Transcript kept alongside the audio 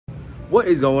What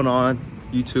is going on,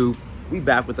 YouTube? We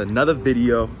back with another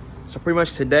video. So pretty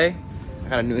much today I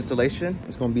got a new installation.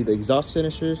 It's going to be the exhaust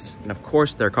finishers, and of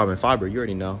course they're carbon fiber. You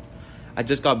already know. I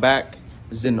just got back,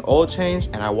 just did an oil change,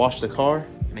 and I washed the car.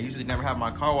 And I usually never have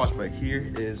my car washed, but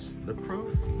here is the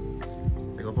proof.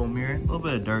 Take a whole mirror, a little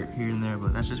bit of dirt here and there,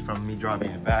 but that's just from me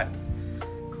driving it back.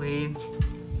 Clean,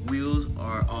 wheels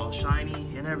are all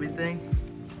shiny and everything,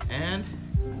 and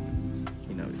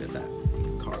you know, we got that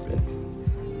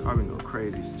carbon go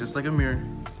crazy, just like a mirror.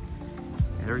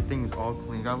 Everything's all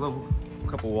clean. Got a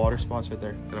couple water spots right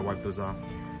there, gotta wipe those off.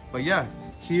 But yeah,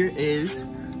 here is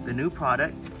the new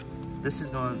product. This is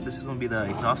going to be the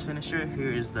exhaust finisher.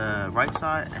 Here is the right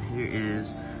side, and here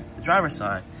is the driver's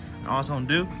side. And all it's gonna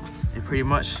do is pretty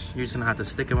much, you're just gonna have to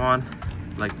stick them on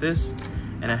like this,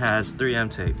 and it has 3M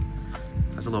tape.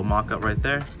 That's a little mock-up right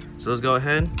there. So let's go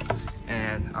ahead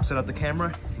and I'll set up the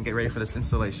camera and get ready for this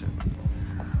installation.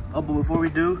 Oh, but before we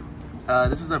do,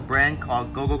 this is a brand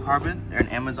called GoGo Carbon. They're an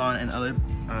Amazon and other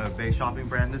Bay shopping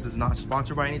brand. This is not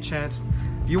sponsored by any chance.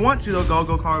 If you want to though,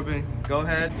 GoGo Carbon, go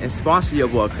ahead and sponsor your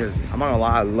boy, because I'm not gonna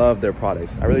lie, I love their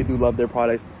products. I really do love their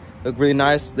products. They look really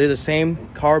nice. They're the same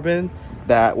carbon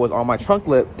that was on my trunk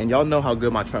lip, and y'all know how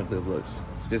good my trunk lip looks.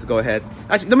 So just go ahead.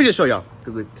 Actually, let me just show y'all,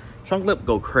 because the trunk lip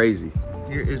go crazy.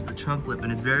 Here is the trunk lip,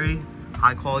 and it's very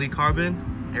high quality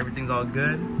carbon. Everything's all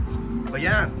good. But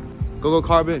yeah, GoGo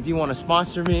Carbon, if you want to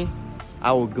sponsor me,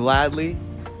 I will gladly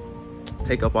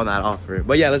take up on that offer.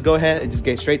 But yeah, let's go ahead and just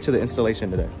get straight to the installation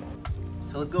today.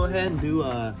 So let's go ahead and do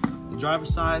the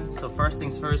driver's side. So first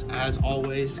things first, as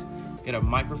always, get a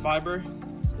microfiber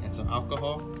and some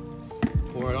alcohol,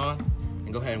 pour it on,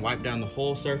 and go ahead and wipe down the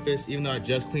whole surface. Even though I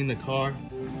just cleaned the car,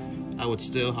 I would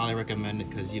still highly recommend it,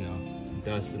 because you know,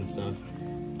 dust and stuff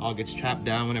all gets trapped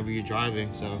down whenever you're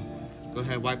driving. So go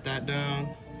ahead, wipe that down,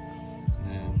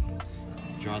 and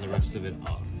draw the rest of it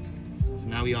off. So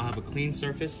now we all have a clean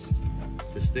surface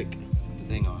to stick the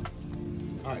thing on.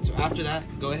 All right, so after that,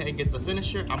 go ahead and get the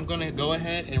finisher. I'm gonna go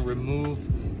ahead and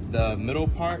remove the middle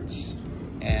parts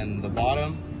and the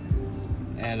bottom,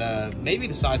 and maybe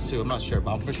the sides too, I'm not sure,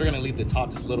 but I'm for sure gonna leave the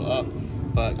top just a little up.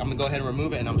 But I'm gonna go ahead and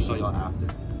remove it, and I'm gonna show y'all after.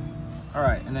 All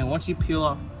right, and then once you peel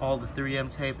off all the 3M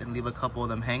tape and leave a couple of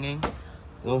them hanging,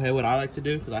 go ahead, what I like to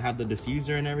do, because I have the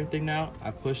diffuser and everything now, I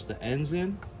push the ends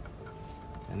in,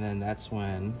 and then that's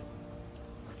when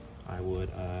I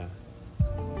would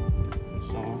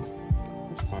install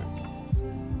this part.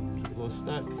 Keep it a little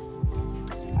stuck.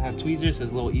 I have tweezers, so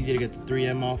it's a little easier to get the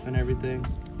 3M off and everything.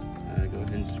 Go ahead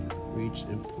and just reach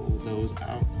and pull those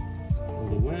out all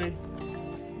the way.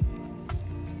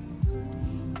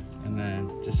 And then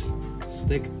just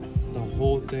stick the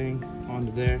whole thing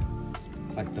onto there,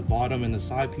 like the bottom and the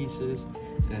side pieces.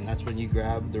 And then that's when you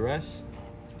grab the rest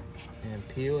and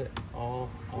peel it all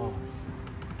off.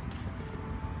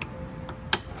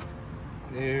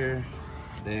 There,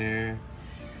 there,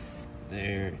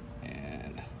 there,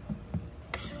 and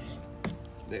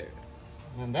there.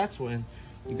 And that's when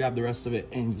you grab the rest of it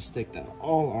and you stick that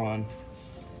all on,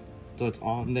 so it's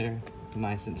on there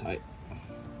nice and tight.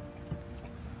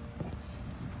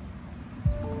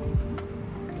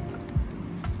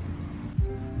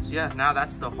 So yeah, now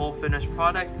that's the whole finished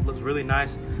product. It looks really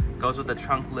nice, goes with the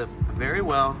trunk lip very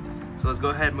well. So let's go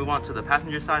ahead and move on to the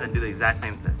passenger side and do the exact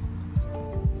same thing.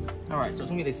 All right, so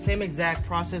it's gonna be the same exact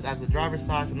process as the driver's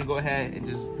side. So I'm gonna go ahead and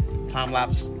just time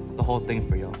lapse the whole thing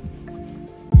for y'all.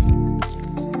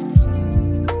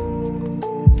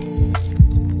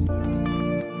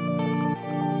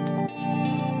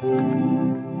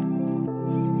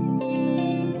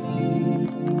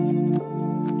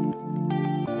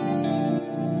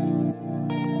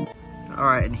 All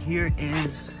right, and here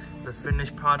is the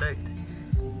finished product.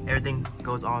 Everything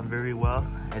goes on very well.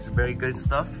 It's very good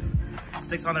stuff.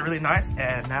 Sticks on there really nice,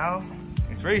 and now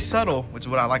it's very subtle, which is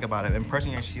what I like about it. In person,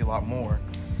 you can see a lot more.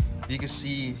 You can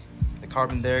see the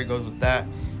carbon there goes with that.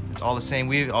 It's all the same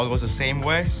weave, it all goes the same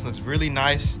way. It looks really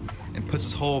nice and puts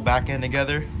this whole back end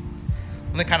together.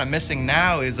 Only kind of missing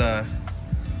now is a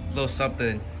little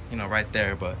something, you know, right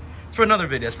there, but it's for another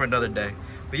video, it's for another day.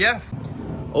 But yeah,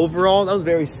 overall, that was a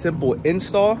very simple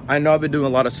install. I know I've been doing a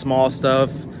lot of small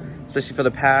stuff, especially for the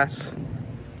past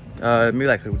maybe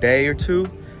like a day or two.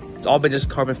 It's all been just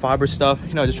carbon fiber stuff,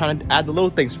 you know, just trying to add the little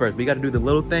things first. We got to do the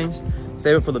little things,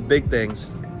 save it for the big things,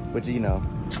 which, you know,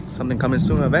 something coming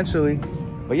soon eventually.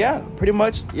 But yeah, pretty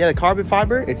much, yeah, the carbon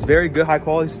fiber, it's very good, high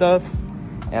quality stuff.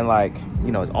 And like,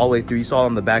 you know, it's all the way through. You saw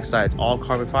on the back side, it's all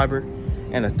carbon fiber.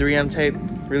 And the 3M tape,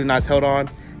 really nice, held on.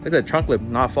 Look at the trunk lip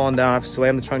not falling down. I've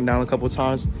slammed the trunk down a couple of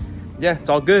times. Yeah, it's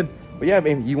all good. But yeah, I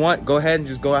mean, you want, go ahead and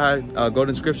just go ahead, go to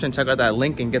the description, check out that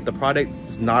link and get the product.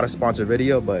 It's not a sponsored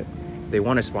video, but they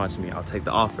want to sponsor me, I'll take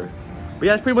the offer. But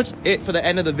yeah, that's pretty much it for the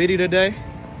end of the video today.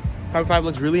 Carbon fiber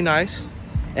looks really nice.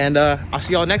 And I'll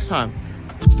see y'all next time.